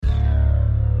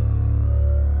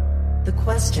The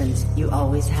questions you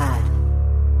always had.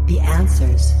 The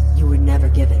answers you were never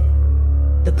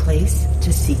given. The place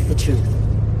to seek the truth.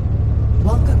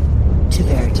 Welcome to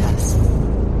Veritas.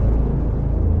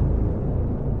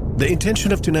 The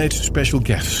intention of tonight's special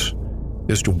guest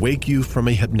is to wake you from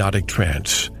a hypnotic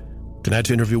trance.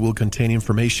 Tonight's interview will contain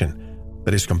information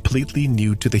that is completely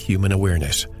new to the human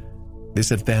awareness. This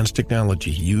advanced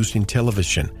technology used in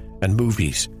television and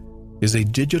movies is a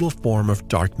digital form of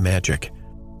dark magic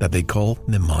that they call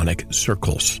mnemonic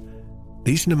circles.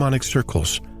 These mnemonic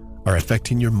circles are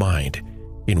affecting your mind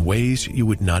in ways you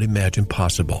would not imagine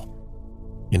possible.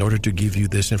 In order to give you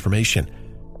this information,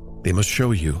 they must show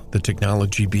you the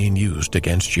technology being used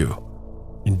against you.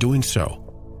 In doing so,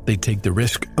 they take the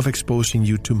risk of exposing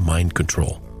you to mind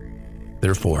control.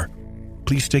 Therefore,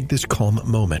 please take this calm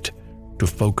moment to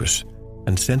focus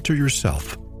and center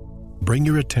yourself. Bring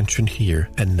your attention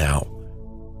here and now.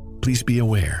 Please be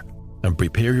aware and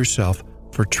prepare yourself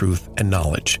for truth and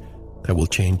knowledge that will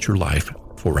change your life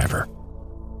forever.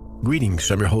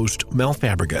 Greetings, I'm your host, Mel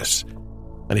Fabregas.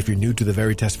 And if you're new to the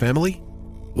Veritas family,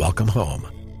 welcome home.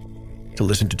 To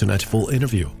listen to tonight's full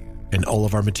interview and all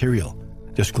of our material,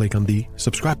 just click on the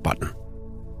subscribe button.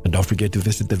 And don't forget to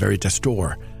visit the Veritas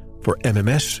store for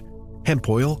MMS, hemp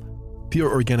oil,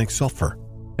 pure organic sulfur,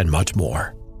 and much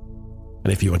more.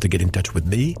 And if you want to get in touch with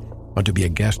me, want to be a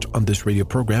guest on this radio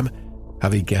program,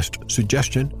 have a guest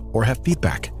suggestion, or have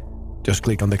feedback, just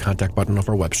click on the contact button of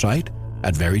our website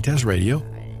at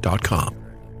veritasradio.com.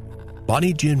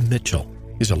 Bonnie Jean Mitchell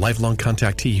is a lifelong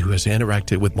contactee who has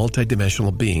interacted with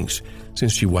multidimensional beings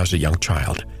since she was a young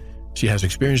child. She has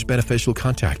experienced beneficial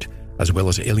contact as well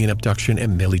as alien abduction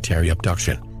and military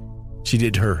abduction. She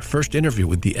did her first interview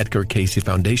with the Edgar Cayce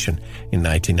Foundation in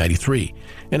 1993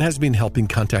 and has been helping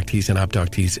contactees and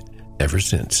abductees ever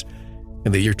since.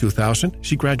 In the year 2000,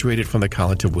 she graduated from the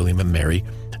College of William and Mary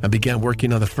and began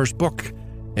working on the first book,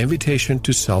 Invitation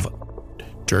to Self,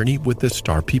 Journey with the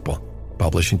Star People,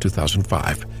 published in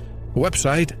 2005. The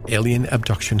website,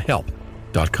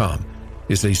 alienabductionhelp.com,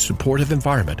 is a supportive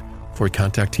environment for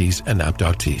contactees and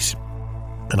abductees.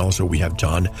 And also we have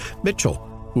John Mitchell,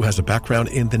 who has a background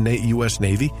in the U.S.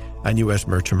 Navy and U.S.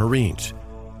 Merchant Marines.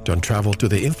 John traveled to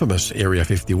the infamous Area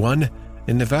 51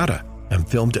 in Nevada and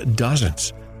filmed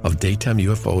dozens of daytime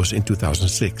UFOs in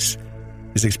 2006.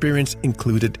 His experience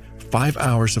included 5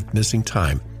 hours of missing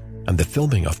time and the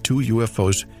filming of 2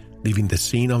 UFOs leaving the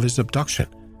scene of his abduction.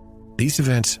 These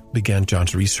events began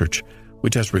John's research,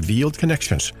 which has revealed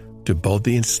connections to both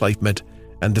the enslavement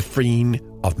and the freeing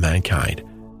of mankind.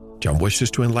 John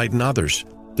wishes to enlighten others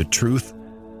the truth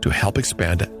to help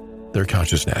expand their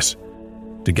consciousness.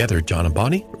 Together, John and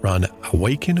Bonnie run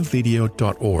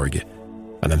awakenvideo.org,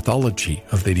 an anthology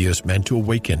of videos meant to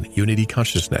awaken unity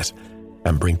consciousness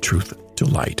and bring truth to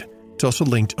light. It's also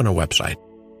linked on our website.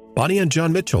 Bonnie and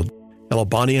John Mitchell. Hello,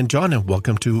 Bonnie and John, and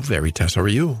welcome to Veritas. How are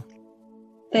you?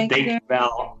 Thank you,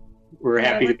 Val. We're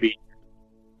happy to be here.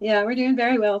 Yeah, we're doing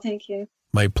very well. Thank you.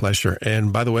 My pleasure.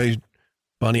 And by the way,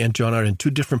 Bonnie and John are in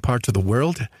 2 different parts of the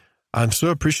world. I'm so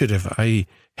appreciative. I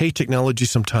hate technology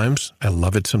sometimes. I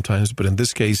love it sometimes. But in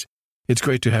this case, it's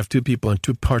great to have 2 people in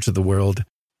 2 parts of the world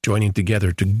joining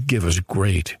together to give us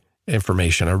great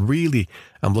information.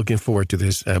 I'm looking forward to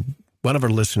this. One of our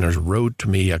listeners wrote to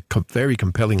me a very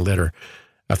compelling letter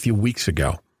a few weeks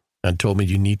ago and told me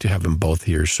you need to have them both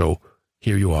here. So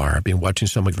here you are. I've been watching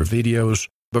some of your videos.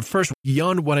 But first,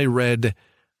 beyond what I read,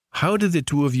 how did the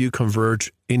 2 of you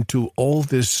converge into all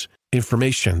this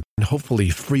information and hopefully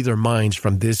free their minds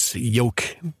from this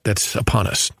yoke that's upon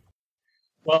us?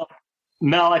 Well,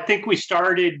 Mel, I think we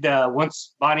started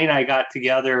once Bonnie and I got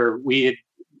together. We had,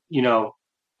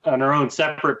 on our own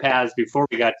separate paths before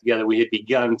we got together, we had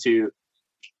begun to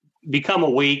become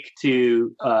awake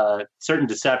to certain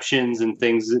deceptions and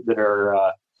things that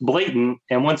are blatant.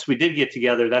 And once we did get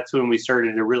together, that's when we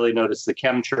started to really notice the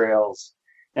chemtrails.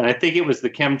 And I think it was the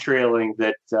chemtrailing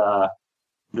that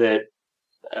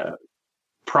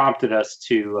prompted us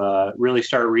to really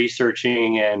start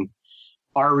researching, and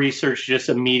our research just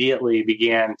immediately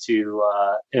began to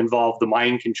involve the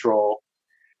mind control,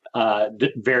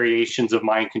 variations of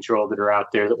mind control that are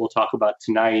out there that we'll talk about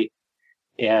tonight.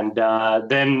 And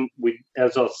then we,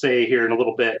 as I'll say here in a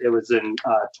little bit, it was in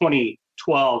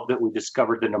 2012 that we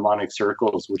discovered the mnemonic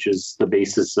circles, which is the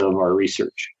basis of our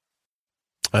research.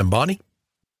 And Bonnie?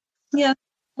 Yeah,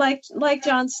 like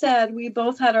John said, we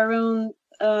both had our own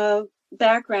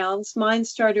backgrounds. Mine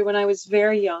started when I was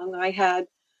very young. I had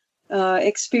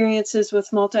experiences with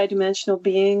multidimensional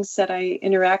beings that I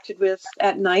interacted with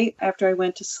at night after I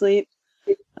went to sleep.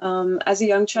 As a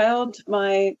young child,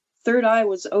 my third eye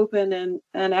was open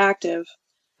and active.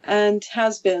 and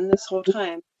has been this whole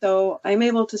time. So I'm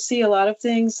able to see a lot of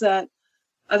things that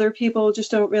other people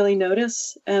just don't really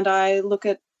notice. And I look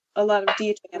at a lot of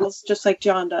details, just like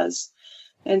John does.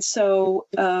 And so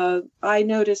I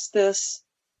noticed this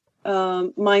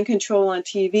mind control on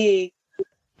TV.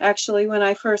 Actually, when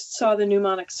I first saw the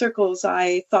mnemonic circles,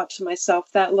 I thought to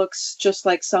myself, that looks just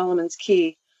like Solomon's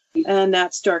key, and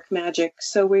that's dark magic.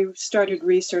 So we started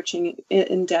researching it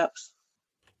in depth.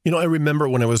 You know, I remember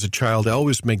when I was a child, I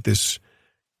always make this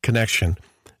connection.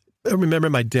 I remember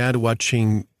my dad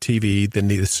watching TV, then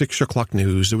the 6 o'clock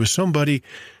news. There was somebody,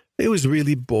 it was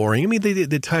really boring. I mean,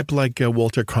 they typed like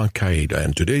Walter Cronkite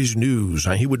and today's news.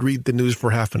 And he would read the news for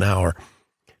half an hour.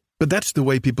 But that's the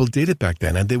way people did it back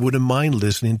then, and they wouldn't mind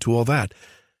listening to all that.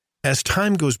 As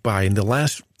time goes by, in the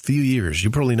last few years, you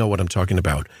probably know what I'm talking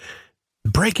about.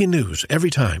 Breaking news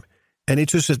every time. And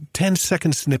it's just a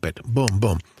 10-second snippet. Boom,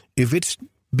 boom. If it's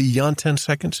beyond 10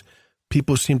 seconds,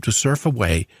 people seem to surf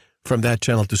away from that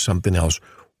channel to something else.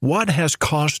 What has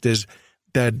caused this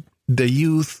that the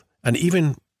youth and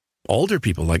even older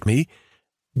people like me,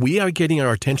 we are getting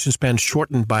our attention span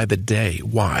shortened by the day?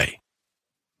 Why?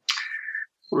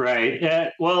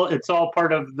 Right. Well, it's all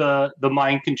part of the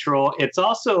mind control. It's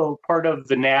also part of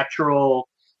the natural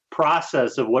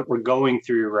process of what we're going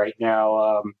through right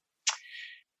now.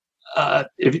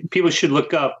 If people should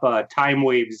look up time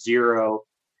wave zero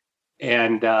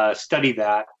and study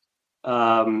that.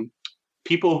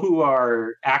 People who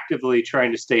are actively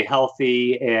trying to stay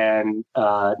healthy and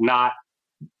not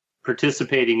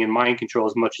participating in mind control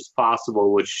as much as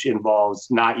possible, which involves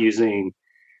not using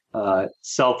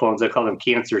cell phones, I call them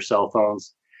cancer cell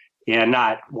phones, and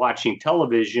not watching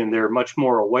television, they're much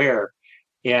more aware.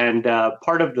 And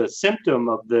part of the symptom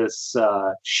of this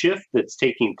shift that's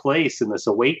taking place in this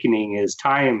awakening is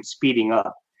time speeding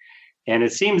up. And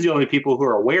it seems the only people who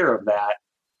are aware of that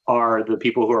are the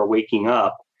people who are waking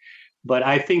up. But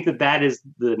I think that is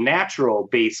the natural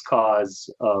base cause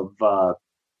of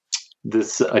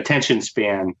this attention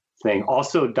span thing.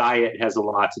 Also, diet has a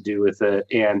lot to do with it,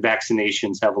 and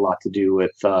vaccinations have a lot to do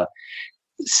with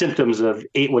symptoms of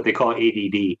what they call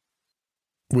ADD.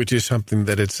 Which is something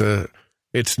that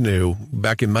it's new.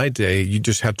 Back in my day, you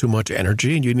just had too much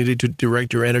energy and you needed to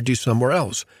direct your energy somewhere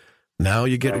else. Now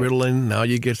you get Ritalin, now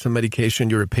you get some medication,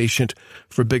 you're a patient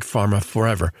for Big Pharma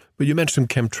forever. But you mentioned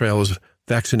chemtrails,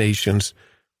 vaccinations,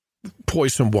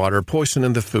 poison water, poison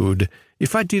in the food.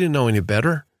 If I didn't know any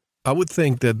better, I would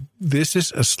think that this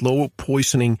is a slow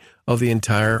poisoning of the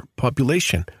entire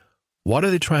population. What are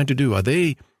they trying to do? Are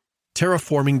they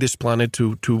terraforming this planet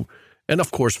to and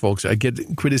of course, folks, I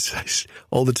get criticized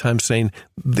all the time saying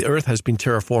the Earth has been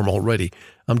terraformed already.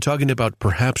 I'm talking about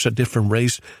perhaps a different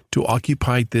race to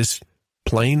occupy this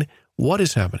plane. What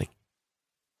is happening?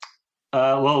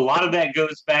 Well, a lot of that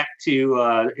goes back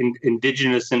to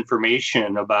indigenous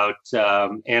information about,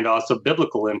 and also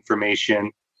biblical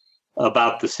information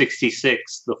about the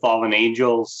 66, the fallen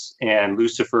angels, and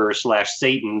Lucifer /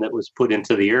 Satan that was put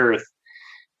into the earth.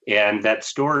 And that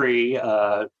story,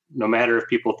 no matter if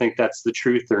people think that's the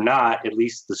truth or not, at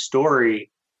least the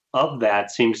story of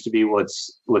that seems to be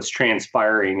what's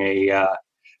transpiring. A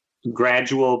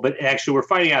gradual, but actually we're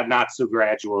finding out not so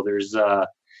gradual. There's a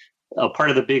part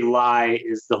of the big lie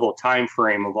is the whole time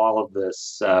frame of all of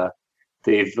this.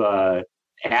 They've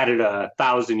added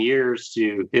 1,000 years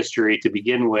to history to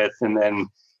begin with, and then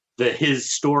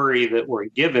his story that we're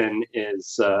given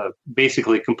is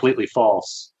basically completely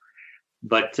false.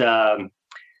 But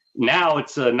now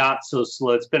it's not so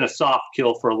slow. It's been a soft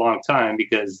kill for a long time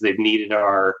because they've needed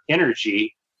our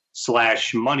energy /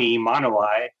 money,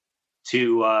 Monoi,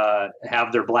 to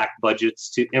have their black budgets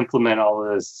to implement all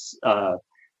of this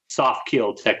soft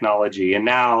kill technology. And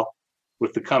now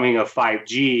with the coming of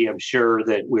 5G, I'm sure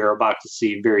that we're about to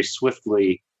see very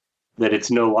swiftly that it's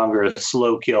no longer a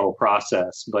slow kill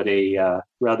process, but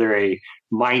rather a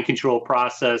mind control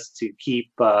process to keep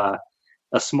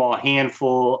a small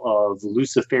handful of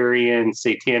Luciferian,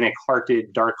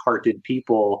 satanic-hearted, dark-hearted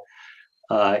people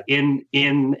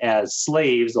in as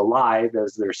slaves, alive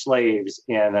as their slaves,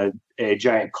 and a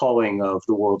giant culling of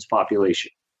the world's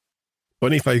population.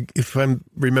 But if I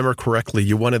remember correctly,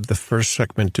 you wanted the first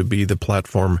segment to be the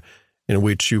platform in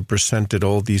which you presented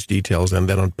all these details, and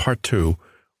then on part 2,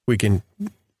 we can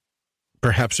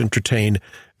perhaps entertain,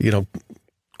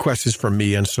 questions from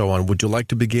me and so on. Would you like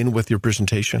to begin with your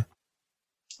presentation?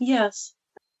 Yes.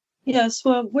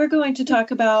 Well, we're going to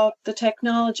talk about the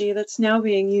technology that's now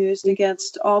being used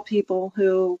against all people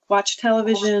who watch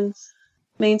television,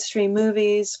 mainstream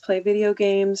movies, play video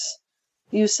games,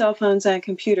 use cell phones and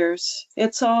computers.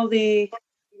 It's all the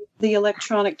the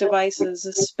electronic devices,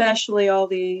 especially all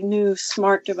the new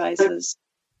smart devices.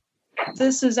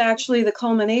 This is actually the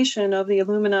culmination of the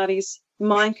Illuminati's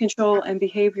mind control and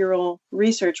behavioral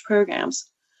research programs.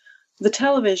 The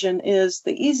television is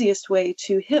the easiest way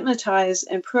to hypnotize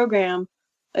and program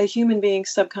a human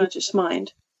being's subconscious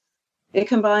mind. It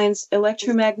combines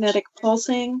electromagnetic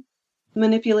pulsing,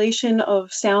 manipulation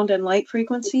of sound and light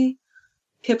frequency,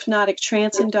 hypnotic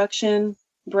trance induction,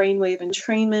 brainwave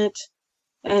entrainment,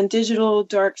 and digital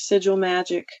dark sigil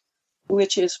magic,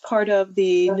 which is part of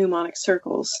the mnemonic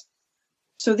circles.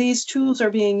 So these tools are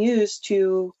being used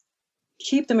to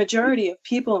keep the majority of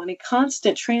people in a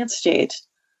constant trance state.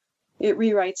 It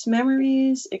rewrites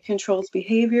memories, it controls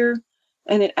behavior,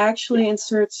 and it actually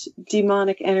inserts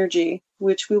demonic energy,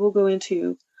 which we will go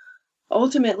into.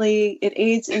 Ultimately, it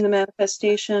aids in the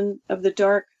manifestation of the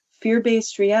dark,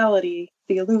 fear-based reality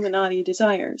the Illuminati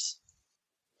desires.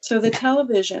 So the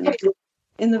television,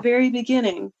 in the very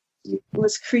beginning,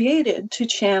 was created to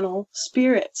channel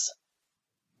spirits.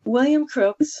 William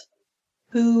Crookes,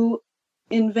 who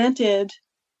invented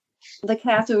the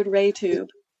cathode ray tube,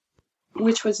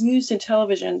 which was used in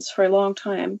televisions for a long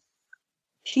time,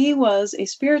 he was a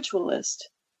spiritualist.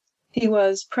 He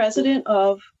was president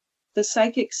of the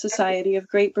Psychic Society of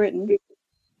Great Britain,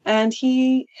 and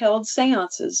he held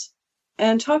seances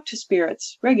and talked to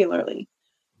spirits regularly.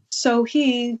 So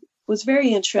he was very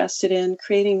interested in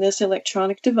creating this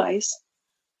electronic device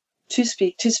to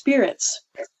speak to spirits.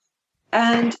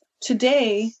 And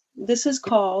today, this is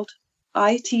called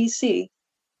ITC,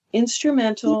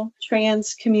 Instrumental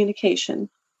Trans Communication.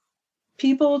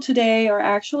 People today are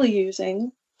actually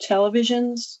using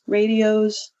televisions,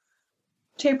 radios,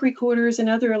 tape recorders, and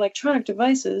other electronic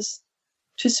devices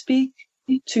to speak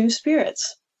to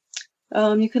spirits.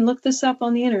 You can look this up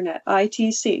on the internet,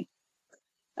 ITC.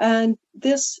 And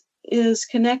this is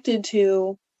connected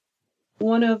to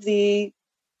one of the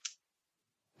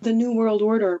New World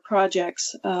Order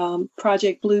projects,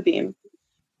 Project Bluebeam.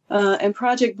 And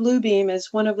Project Bluebeam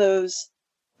is one of those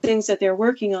things that they're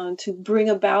working on to bring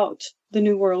about the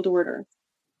New World Order.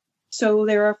 So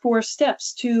there are 4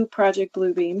 steps to Project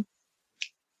Bluebeam.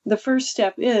 The first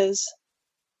step is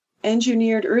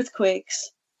engineered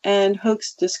earthquakes and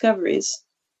hoax discoveries.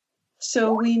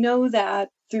 So we know that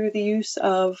through the use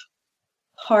of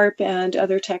HARP and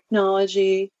other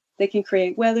technology, they can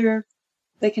create weather,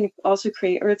 they can also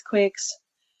create earthquakes,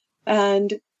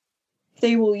 and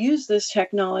they will use this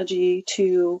technology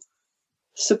to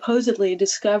supposedly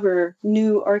discover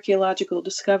new archaeological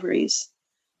discoveries,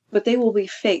 but they will be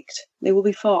faked, they will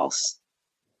be false.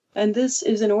 And this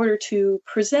is in order to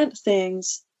present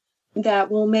things that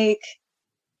will make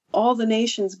all the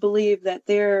nations believe that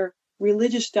their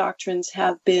religious doctrines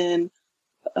have been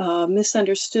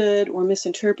misunderstood or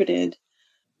misinterpreted.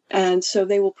 And so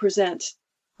they will present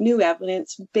new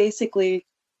evidence, basically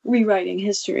rewriting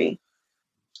history.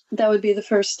 That would be the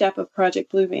first step of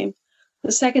Project Bluebeam.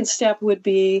 The second step would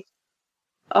be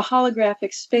a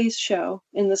holographic space show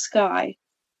in the sky,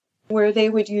 where they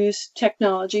would use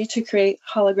technology to create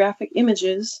holographic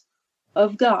images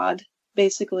of God,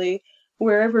 basically.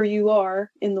 Wherever you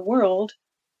are in the world,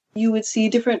 you would see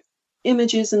different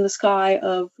images in the sky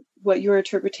of what your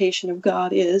interpretation of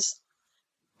God is.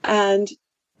 And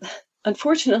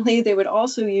unfortunately, they would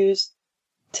also use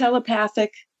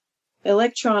telepathic,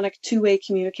 electronic two-way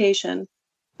communication.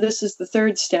 This is the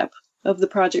third step of the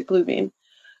Project Bluebeam,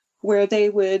 where they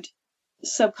would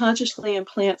subconsciously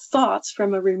implant thoughts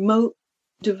from a remote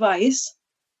device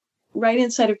right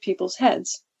inside of people's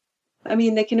heads. I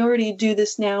mean, they can already do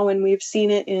this now, and we've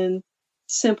seen it in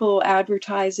simple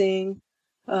advertising,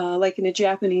 like in a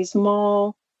Japanese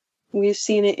mall. We've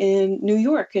seen it in New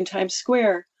York, in Times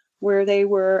Square, where they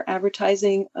were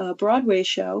advertising a Broadway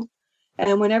show.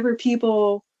 And whenever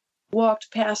people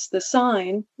walked past the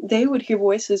sign, they would hear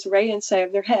voices right inside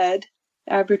of their head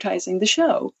advertising the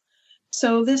show.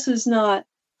 So this is not,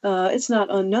 it's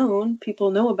not unknown. People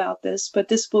know about this, but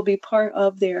this will be part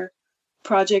of their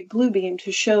Project Bluebeam,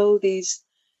 to show these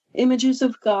images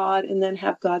of God and then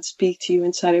have God speak to you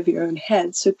inside of your own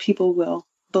head so people will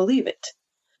believe it.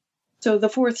 So the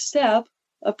fourth step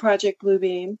of Project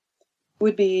Bluebeam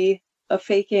would be a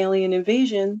fake alien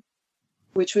invasion,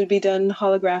 which would be done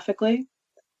holographically.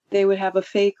 They would have a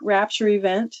fake rapture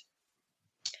event.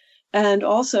 And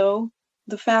also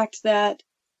the fact that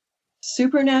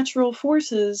supernatural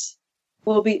forces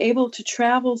will be able to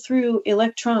travel through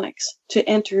electronics to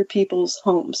enter people's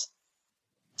homes.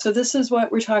 So this is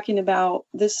what we're talking about.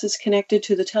 This is connected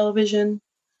to the television.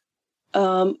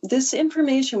 This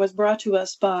information was brought to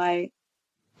us by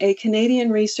a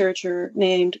Canadian researcher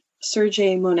named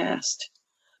Sergei Monast.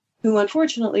 who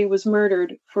unfortunately was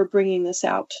murdered for bringing this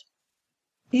out.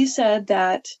 He said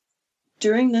that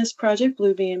during this Project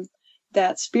Bluebeam,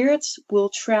 that spirits will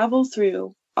travel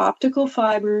through optical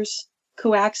fibers,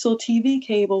 coaxial TV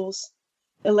cables,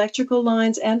 electrical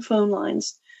lines, and phone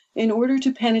lines in order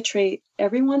to penetrate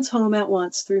everyone's home at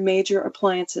once through major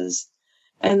appliances,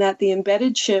 and that the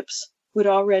embedded chips would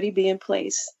already be in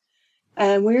place.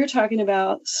 And we're talking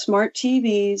about smart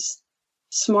TVs,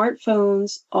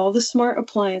 smartphones, all the smart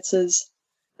appliances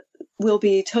will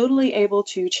be totally able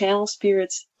to channel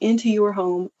spirits into your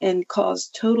home and cause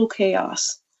total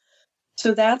chaos.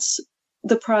 So that's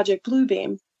the Project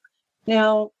Bluebeam.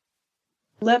 Now,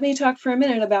 let me talk for a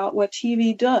minute about what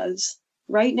TV does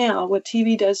right now, what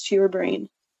TV does to your brain.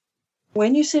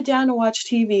 When you sit down to watch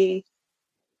TV,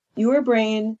 your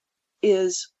brain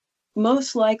is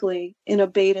most likely in a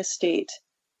beta state.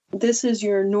 This is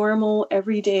your normal,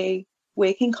 everyday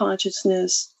waking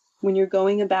consciousness when you're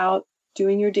going about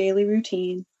doing your daily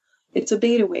routine. It's a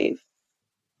beta wave.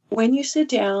 When you sit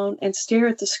down and stare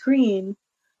at the screen,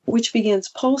 which begins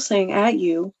pulsing at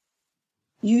you,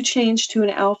 you change to an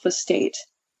alpha state.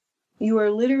 You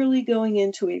are literally going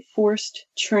into a forced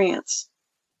trance.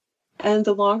 And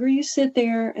the longer you sit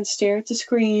there and stare at the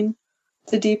screen,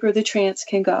 the deeper the trance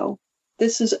can go.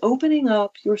 This is opening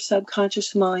up your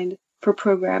subconscious mind for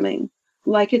programming,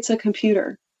 like it's a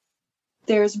computer.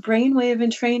 There's brainwave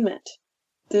entrainment.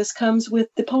 This comes with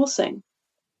the pulsing.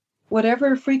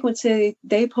 Whatever frequency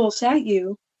they pulse at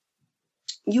you,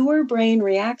 your brain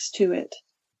reacts to it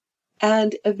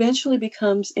and eventually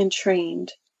becomes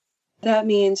entrained. That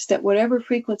means that whatever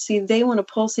frequency they want to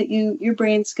pulse at you, your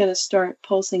brain's going to start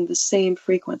pulsing the same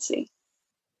frequency.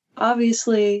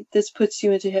 Obviously, this puts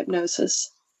you into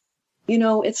hypnosis. You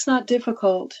know, it's not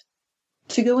difficult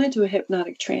to go into a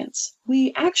hypnotic trance.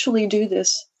 We actually do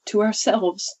this to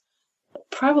ourselves,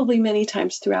 probably many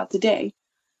times throughout the day.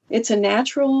 It's a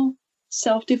natural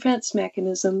self-defense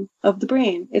mechanism of the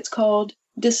brain. It's called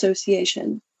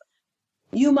dissociation.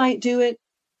 You might do it,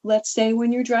 let's say,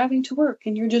 when you're driving to work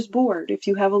and you're just bored if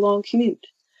you have a long commute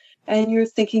and you're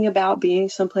thinking about being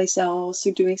someplace else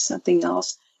or doing something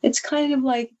else. It's kind of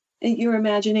like your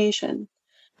imagination,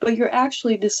 but you're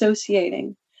actually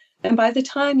dissociating. And by the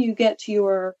time you get to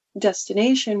your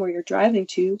destination where you're driving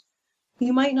to,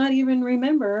 you might not even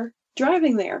remember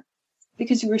driving there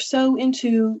because you were so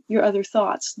into your other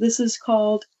thoughts. This is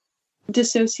called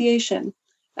dissociation,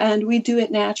 and we do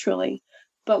it naturally.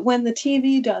 But when the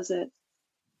TV does it,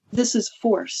 this is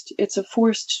forced. It's a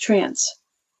forced trance.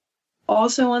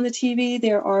 Also on the TV,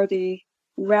 there are the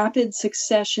rapid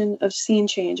succession of scene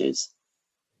changes.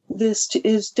 This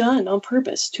is done on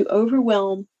purpose to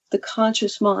overwhelm the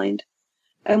conscious mind.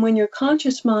 And when your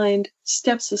conscious mind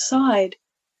steps aside,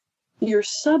 your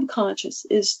subconscious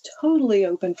is totally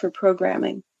open for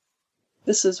programming.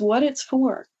 This is what it's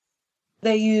for.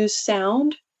 They use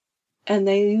sound and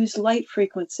they use light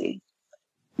frequency.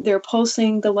 They're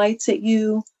pulsing the lights at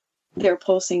you. They're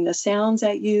pulsing the sounds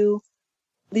at you.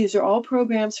 These are all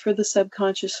programs for the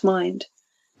subconscious mind.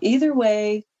 Either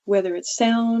way, whether it's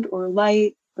sound or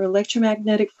light or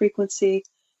electromagnetic frequency,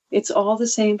 it's all the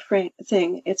same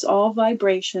thing. It's all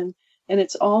vibration, and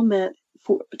it's all meant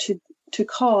to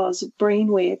cause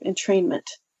brainwave entrainment.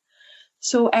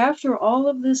 So after all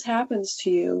of this happens to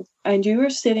you, and you are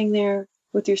sitting there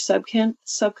with your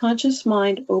subconscious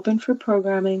mind open for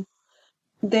programming,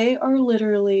 they are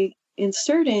literally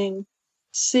inserting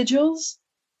sigils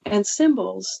and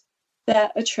symbols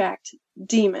that attract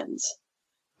demons.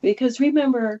 Because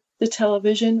remember, the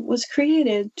television was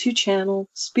created to channel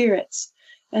spirits,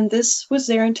 and this was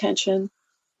their intention.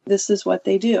 This is what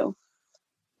they do.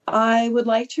 I would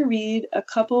like to read a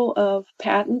couple of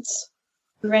patents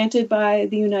granted by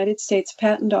the United States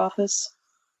Patent Office.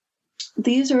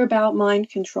 These are about mind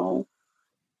control.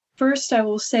 First, I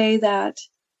will say that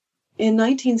in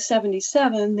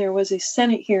 1977, there was a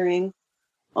Senate hearing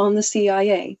on the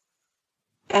CIA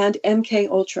and MK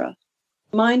Ultra,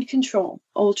 mind control,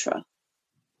 Ultra.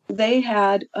 They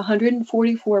had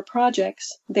 144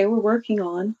 projects they were working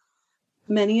on,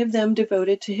 many of them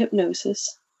devoted to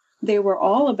hypnosis. They were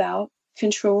all about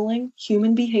controlling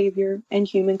human behavior and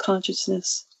human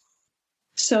consciousness.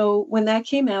 So when that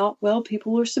came out, well,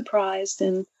 people were surprised,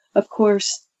 and of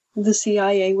course, the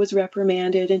CIA was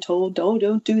reprimanded and told,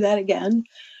 don't do that again.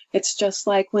 It's just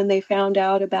like when they found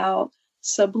out about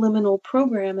subliminal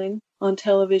programming on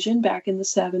television back in the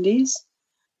 70s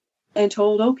and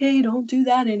told, okay, don't do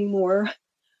that anymore.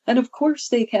 And of course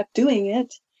they kept doing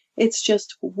it. It's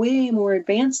just way more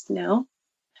advanced now.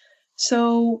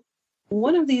 So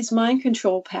one of these mind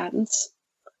control patents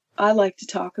I like to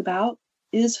talk about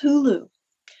is Hulu.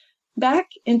 Back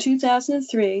in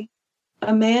 2003,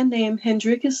 a man named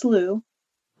Hendrikus Liu.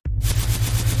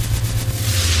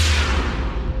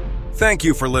 Thank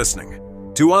you for listening.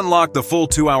 To unlock the full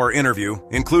 2-hour interview,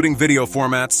 including video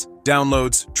formats,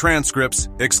 downloads, transcripts,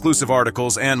 exclusive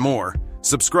articles, and more,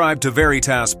 subscribe to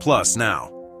Veritas Plus now.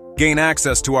 Gain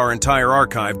access to our entire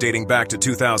archive dating back to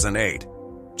 2008.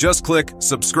 Just click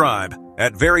subscribe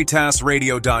at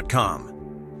veritasradio.com.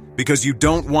 Because you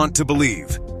don't want to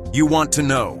believe, you want to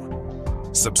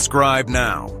know. Subscribe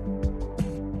now.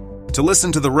 To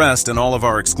listen to the rest and all of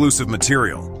our exclusive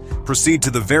material, proceed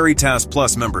to the Veritas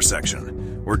Plus member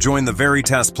section or join the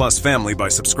Veritas Plus family by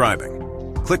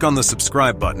subscribing. Click on the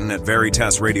subscribe button at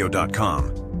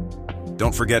veritasradio.com.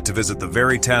 Don't forget to visit the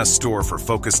Veritas store for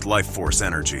focused life force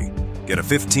energy. Get a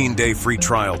 15-day free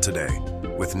trial today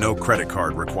with no credit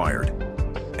card required.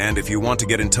 And if you want to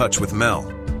get in touch with Mel,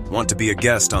 want to be a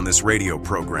guest on this radio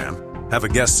program, have a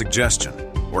guest suggestion,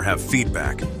 or have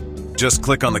feedback, just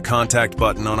click on the contact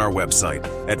button on our website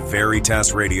at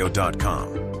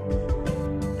veritasradio.com.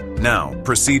 Now,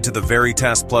 proceed to the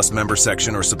Veritas Plus member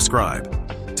section or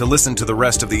subscribe to listen to the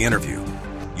rest of the interview.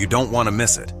 You don't want to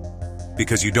miss it.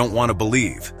 Because you don't want to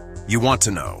believe, you want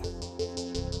to know.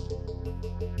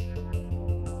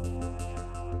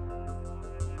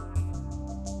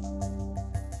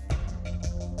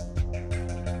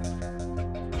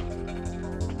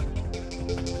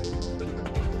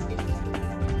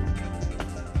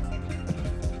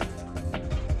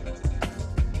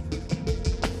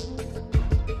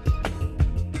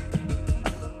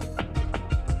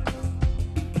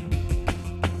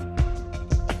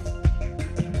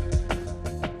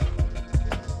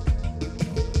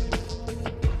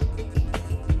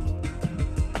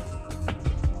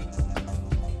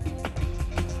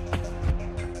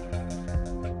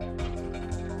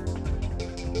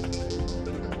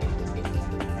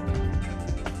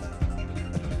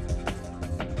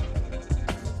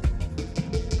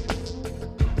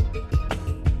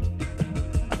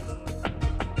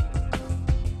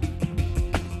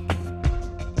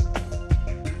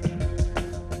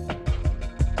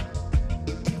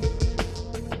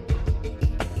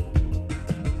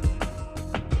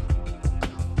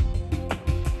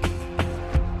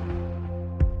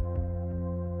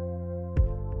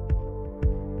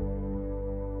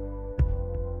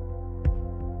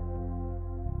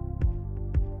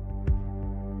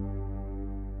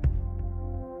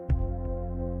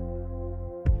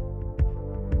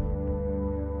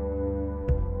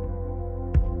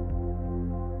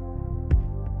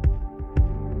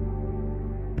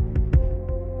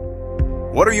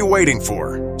 What are you waiting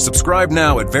for? Subscribe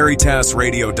now at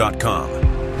veritasradio.com.